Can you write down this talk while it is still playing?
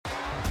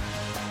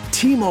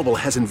T-Mobile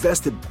has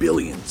invested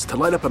billions to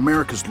light up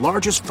America's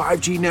largest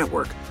 5G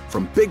network,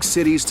 from big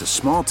cities to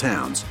small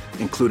towns,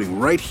 including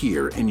right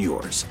here in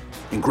yours.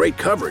 And great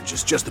coverage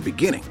is just the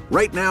beginning.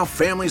 Right now,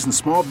 families and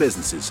small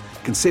businesses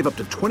can save up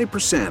to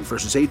 20%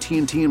 versus AT&T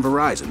and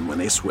Verizon when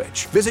they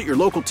switch. Visit your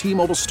local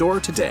T-Mobile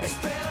store today.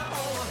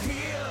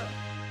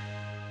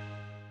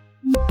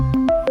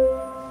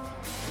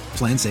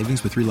 Plan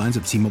savings with 3 lines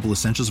of T-Mobile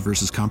Essentials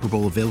versus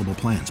comparable available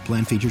plans.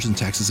 Plan features and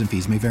taxes and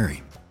fees may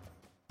vary.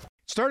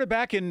 Started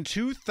back in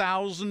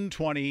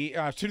 2002,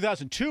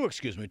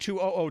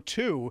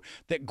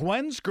 that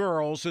Gwen's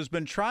Girls has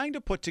been trying to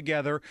put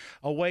together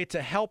a way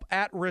to help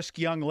at-risk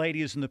young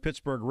ladies in the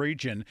Pittsburgh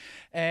region.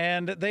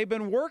 And they've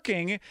been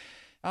working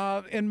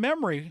in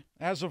memory,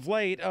 as of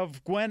late,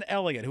 of Gwen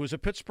Elliott, who was a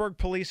Pittsburgh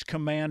police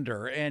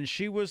commander, and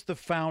she was the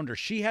founder.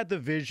 She had the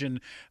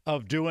vision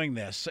of doing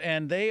this,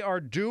 and they are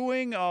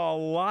doing a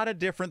lot of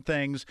different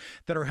things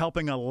that are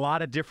helping a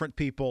lot of different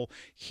people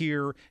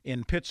here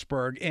in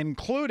Pittsburgh,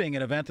 including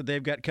an event that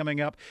they've got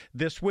coming up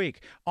this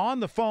week.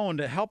 On the phone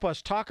to help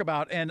us talk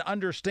about and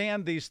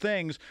understand these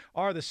things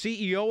are the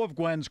CEO of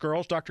Gwen's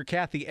Girls, Dr.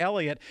 Kathy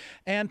Elliott,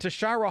 and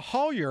Tashara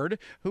Holliard,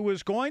 who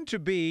is going to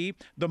be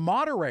the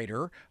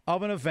moderator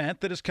of an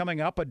event that is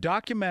coming up, a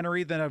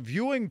documentary, then a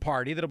viewing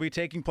party that'll be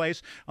taking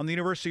place on the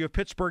University of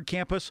Pittsburgh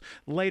campus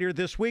later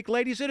this week.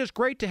 Ladies, it is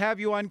great to have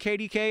you on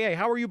KDKA.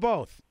 How are you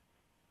both?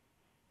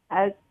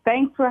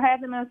 Thanks for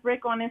having us,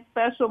 Rick, on this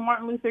special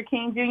Martin Luther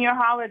King Jr.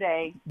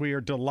 holiday. We are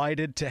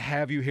delighted to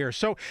have you here.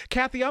 So,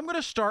 Kathy, I'm going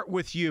to start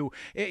with you.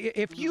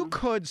 If you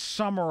could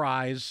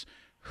summarize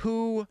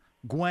who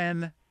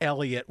Gwen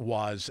Elliott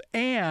was,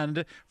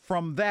 and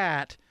from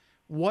that,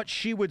 what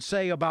she would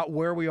say about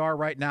where we are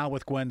right now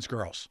with Gwen's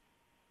Girls.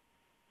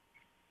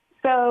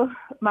 So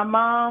my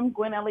mom,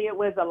 Gwen Elliott,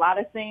 was a lot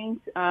of things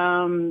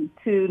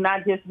to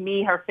not just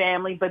me, her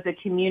family, but the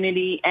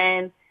community,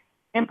 and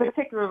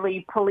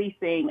particularly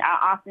policing.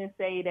 I often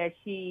say that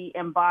she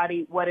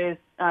embodied what is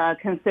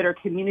considered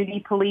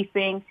community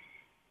policing.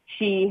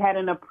 She had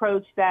an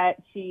approach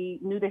that she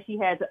knew that she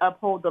had to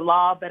uphold the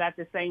law, but at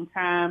the same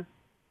time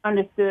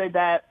understood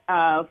that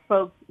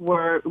folks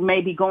were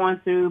maybe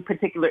going through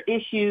particular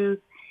issues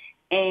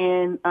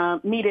and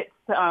needed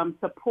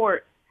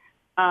support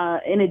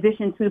in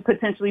addition to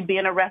potentially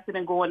being arrested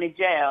and going to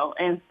jail.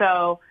 And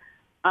so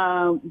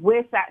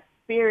with that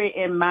spirit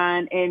in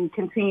mind and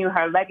continue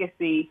her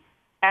legacy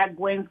at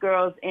Gwen's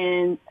Girls,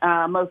 and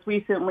most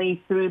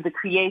recently through the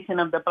creation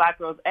of the Black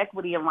Girls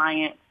Equity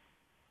Alliance,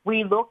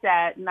 we looked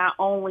at not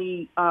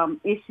only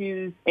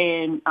issues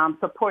and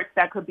supports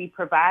that could be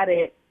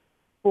provided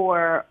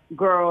for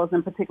girls,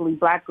 and particularly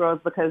Black girls,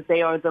 because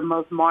they are the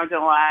most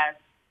marginalized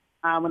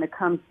when it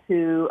comes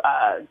to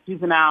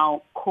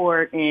juvenile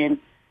court and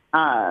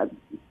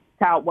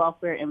child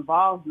welfare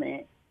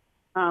involvement.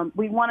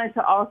 We wanted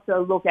to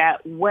also look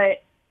at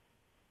what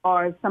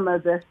are some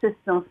of the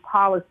systems,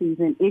 policies,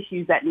 and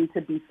issues that need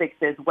to be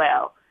fixed as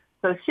well.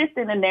 So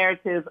shifting the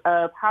narrative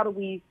of how do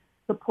we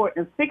support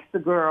and fix the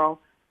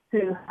girl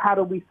to how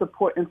do we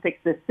support and fix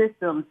the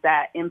systems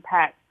that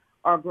impact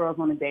our girls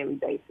on a daily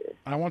basis.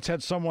 I once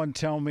had someone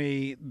tell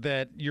me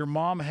that your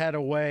mom had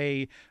a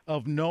way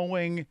of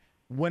knowing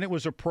when it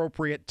was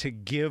appropriate to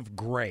give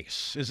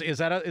grace. Is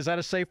that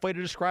a safe way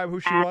to describe who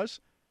she was?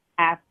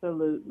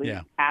 Absolutely.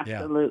 Yeah.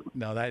 Absolutely.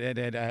 Yeah. No,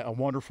 that a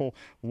wonderful,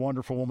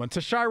 wonderful woman.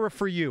 Tashara,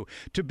 for you,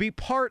 to be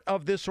part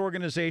of this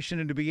organization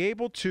and to be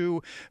able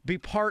to be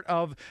part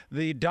of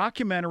the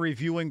documentary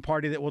viewing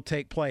party that will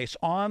take place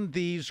on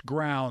these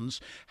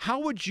grounds, how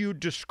would you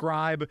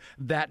describe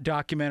that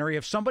documentary?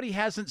 If somebody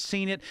hasn't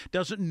seen it,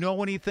 doesn't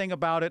know anything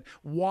about it,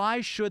 why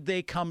should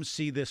they come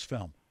see this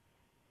film?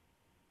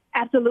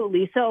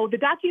 Absolutely. So the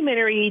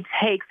documentary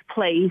takes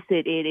place,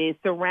 it is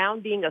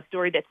surrounding a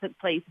story that took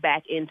place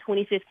back in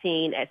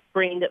 2015 at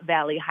Spring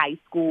Valley High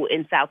School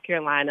in South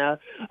Carolina.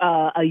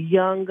 A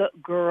young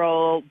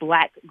girl,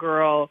 Black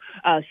girl,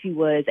 she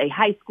was a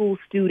high school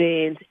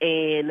student,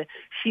 and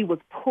she was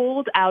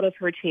pulled out of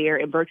her chair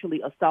and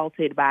virtually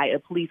assaulted by a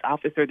police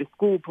officer, the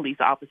school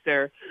police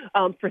officer,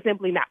 for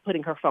simply not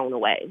putting her phone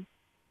away.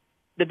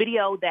 The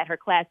video that her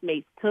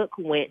classmates took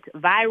went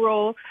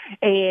viral,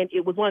 and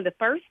it was one of the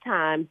first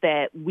times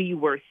that we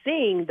were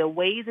seeing the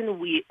ways in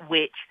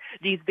which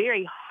these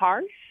very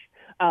harsh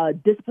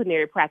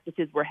disciplinary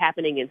practices were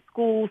happening in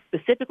schools,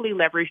 specifically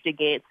leveraged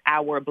against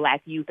our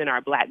Black youth and our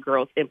Black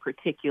girls in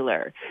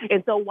particular.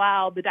 And so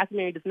while the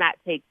documentary does not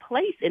take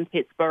place in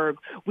Pittsburgh,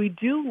 we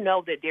do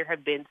know that there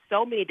have been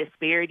so many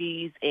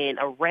disparities in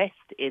arrest,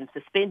 in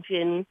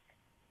suspension.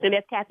 And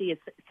as Kathy has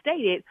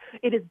stated,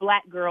 it is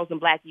Black girls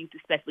and Black youth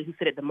especially who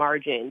sit at the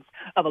margins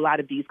of a lot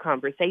of these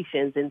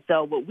conversations. And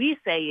so what we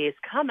say is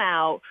come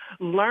out,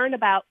 learn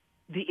about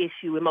the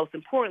issue, and most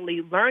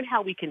importantly, learn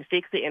how we can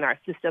fix it in our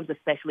systems,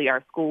 especially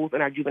our schools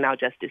and our juvenile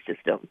justice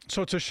system.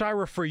 So,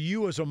 Tashara, for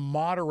you as a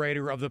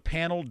moderator of the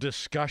panel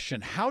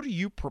discussion, how do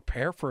you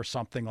prepare for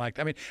something like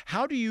that? I mean,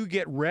 how do you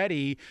get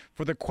ready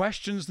for the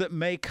questions that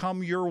may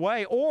come your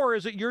way? Or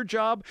is it your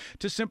job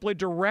to simply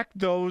direct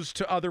those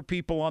to other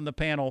people on the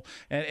panel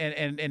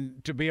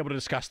and to be able to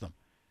discuss them?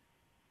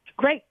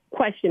 Great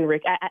question,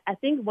 Rick. I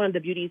think one of the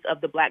beauties of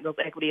the Black Girls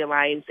Equity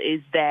Alliance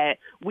is that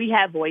we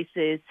have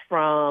voices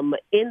from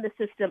in the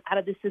system, out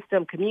of the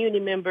system, community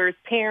members,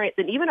 parents,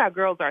 and even our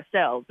girls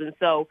ourselves. And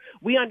so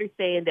we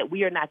understand that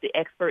we are not the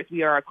experts.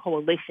 We are a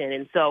coalition.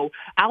 And so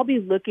I'll be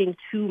looking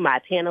to my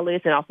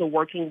panelists and also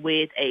working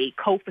with a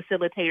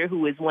co-facilitator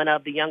who is one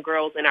of the young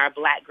girls in our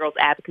Black Girls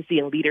Advocacy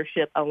and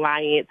Leadership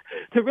Alliance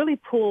to really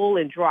pull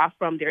and draw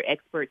from their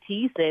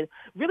expertise and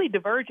really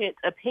divergent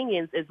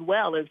opinions as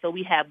well. And so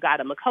we have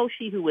Gada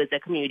Makoshi, who is a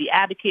community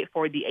advocate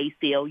for the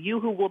ACLU,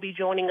 who will be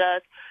joining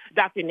us,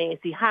 Dr.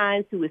 Nancy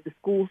Hines, who is the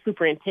school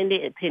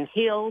superintendent at Penn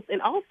Hills,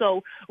 and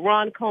also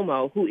Ron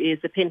Como, who is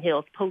the Penn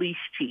Hills police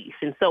chief.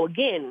 And so,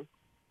 again,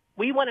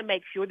 we want to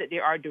make sure that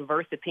there are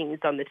diverse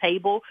opinions on the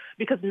table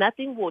because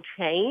nothing will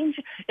change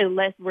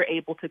unless we're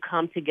able to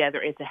come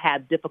together and to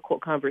have difficult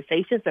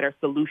conversations that are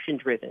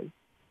solution-driven.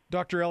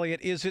 Dr.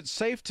 Elliott, is it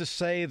safe to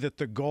say that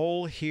the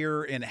goal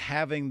here in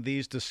having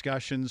these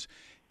discussions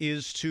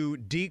is to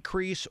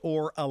decrease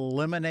or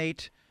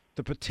eliminate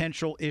the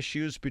potential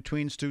issues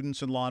between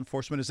students and law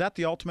enforcement? Is that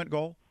the ultimate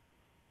goal?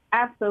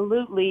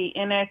 Absolutely.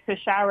 And as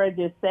Tashara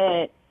just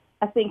said,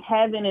 I think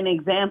having an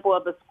example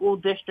of a school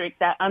district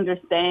that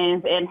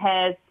understands and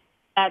has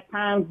at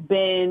times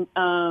been,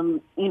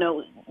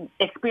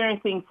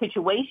 experiencing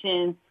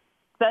situations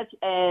such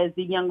as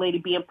the young lady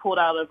being pulled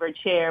out of her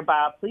chair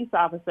by a police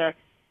officer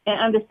and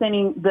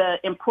understanding the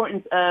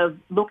importance of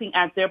looking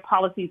at their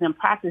policies and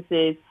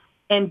practices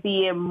and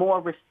being more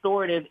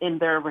restorative in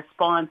their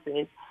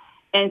responses.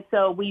 And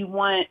so we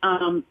want,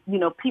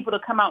 people to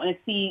come out and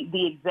see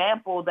the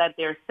example that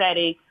they're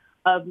setting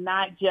of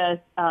not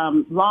just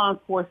law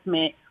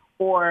enforcement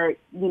or,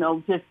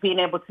 just being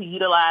able to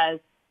utilize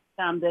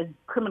the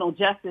criminal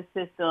justice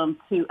system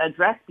to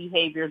address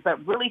behaviors,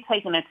 but really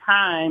taking the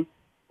time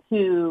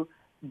to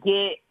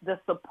get the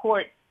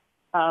support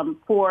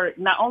for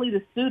not only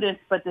the students,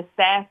 but the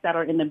staff that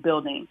are in the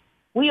building.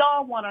 We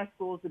all want our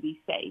schools to be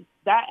safe.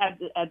 That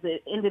at the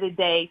end of the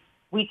day,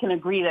 we can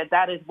agree that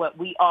that is what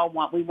we all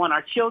want. We want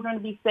our children to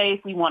be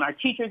safe. We want our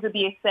teachers to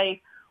be safe.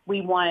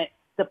 We want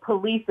the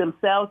police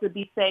themselves to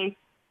be safe.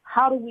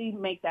 How do we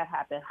make that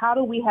happen? How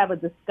do we have a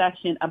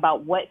discussion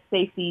about what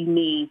safety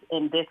needs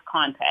in this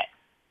context?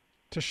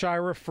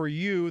 Tashira, for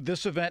you,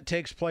 this event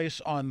takes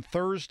place on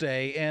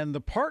Thursday, and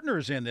the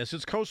partners in this,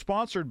 it's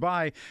co-sponsored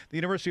by the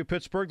University of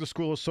Pittsburgh, the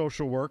School of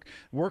Social Work,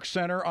 Work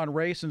Center on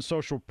Race and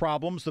Social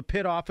Problems, the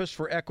Pitt Office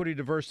for Equity,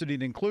 Diversity,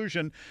 and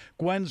Inclusion,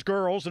 Gwen's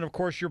Girls, and, of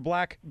course, your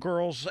Black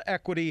Girls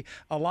Equity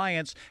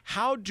Alliance.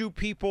 How do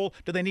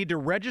they need to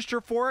register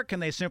for it?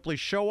 Can they simply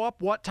show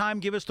up? What time?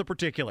 Give us the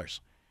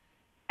particulars.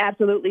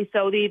 Absolutely.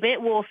 So the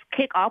event will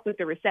kick off with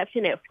the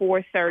reception at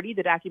 4:30.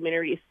 The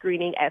documentary is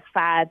screening at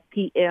 5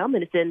 p.m.,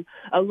 and it's in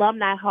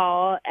Alumni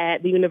Hall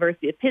at the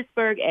University of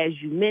Pittsburgh,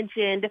 as you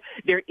mentioned.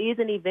 There is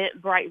an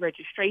Eventbrite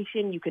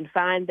registration. You can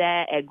find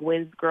that at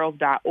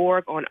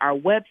gwensgirls.org on our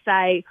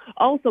website.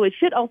 Also, it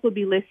should also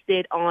be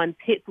listed on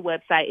Pitt's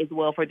website as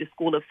well for the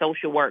School of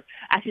Social Work.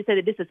 I should say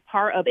that this is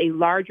part of a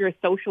larger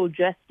social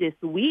justice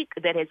week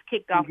that has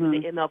kicked off with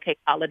the MLK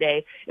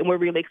holiday, and we're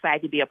really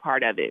excited to be a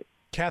part of it.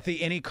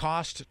 Kathy, any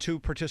cost to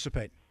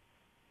participate?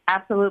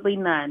 Absolutely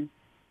none.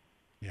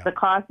 Yeah. The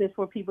cost is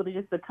for people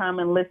to come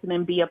and listen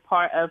and be a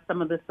part of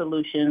some of the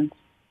solutions.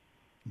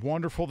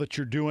 Wonderful that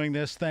you're doing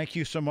this. Thank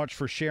you so much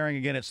for sharing.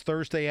 Again, it's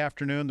Thursday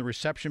afternoon. The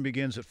reception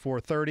begins at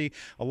 4:30.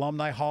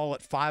 Alumni Hall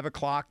at 5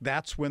 o'clock.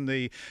 That's when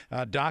the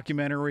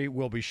documentary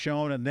will be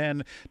shown, and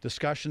then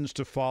discussions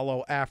to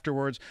follow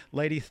afterwards.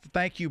 Lady,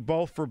 thank you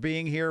both for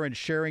being here and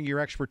sharing your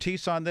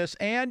expertise on this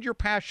and your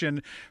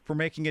passion for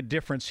making a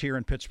difference here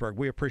in Pittsburgh.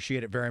 We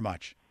appreciate it very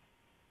much.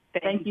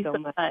 Thank you so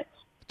much.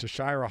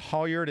 Tashira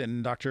Holliard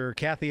and Dr.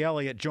 Kathy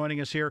Elliott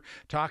joining us here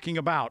talking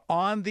about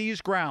On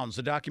These Grounds,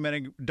 the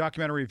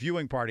documentary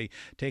viewing party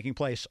taking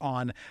place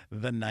on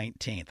the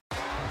 19th.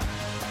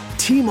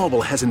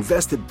 T-Mobile has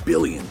invested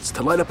billions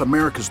to light up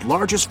America's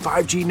largest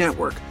 5G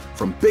network,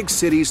 from big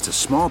cities to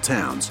small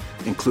towns,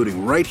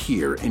 including right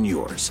here in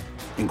yours.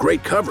 And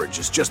great coverage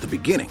is just the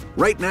beginning.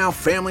 Right now,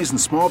 families and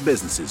small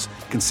businesses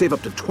can save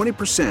up to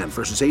 20%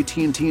 versus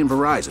AT&T and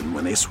Verizon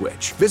when they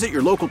switch. Visit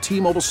your local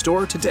T-Mobile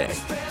store today.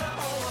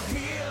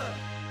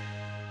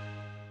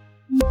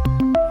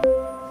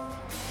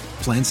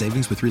 Plan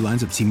savings with 3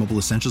 lines of T-Mobile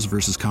Essentials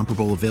versus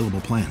comparable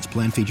available plans.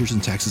 Plan features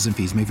and taxes and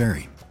fees may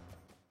vary.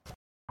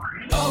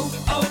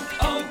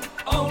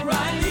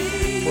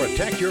 O'Reilly.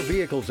 Protect your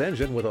vehicle's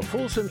engine with a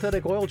full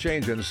synthetic oil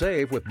change and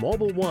save with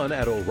Mobil 1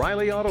 at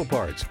O'Reilly Auto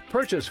Parts.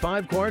 Purchase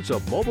 5 quarts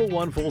of Mobil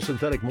 1 full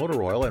synthetic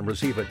motor oil and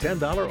receive a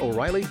 $10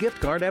 O'Reilly gift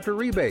card after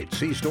rebate.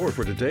 See store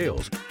for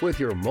details. With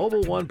your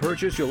Mobil 1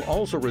 purchase, you'll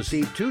also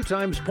receive 2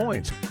 times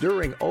points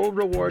during O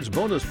Rewards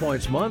Bonus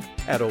Points Month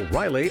at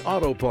O'Reilly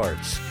Auto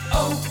Parts.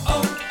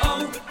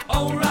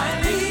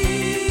 O'Reilly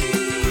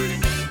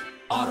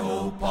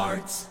Auto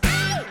Parts.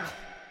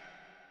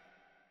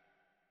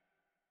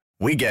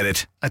 We get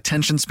it.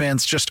 Attention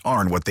spans just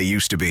aren't what they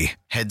used to be.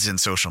 Heads in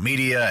social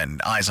media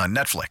and eyes on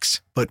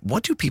Netflix. But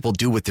what do people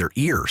do with their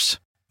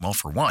ears? Well,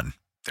 for one,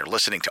 they're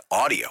listening to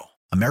audio.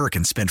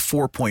 Americans spend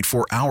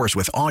 4.4 hours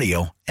with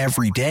audio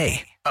every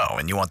day. Oh,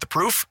 and you want the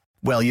proof?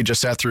 Well, you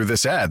just sat through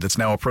this ad that's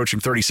now approaching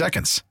 30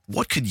 seconds.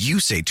 What could you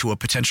say to a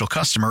potential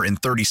customer in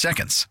 30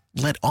 seconds?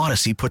 Let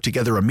Odyssey put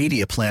together a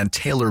media plan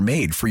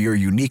tailor-made for your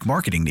unique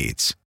marketing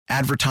needs.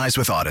 Advertise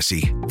with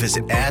Odyssey.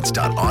 Visit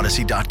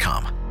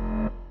ads.odyssey.com.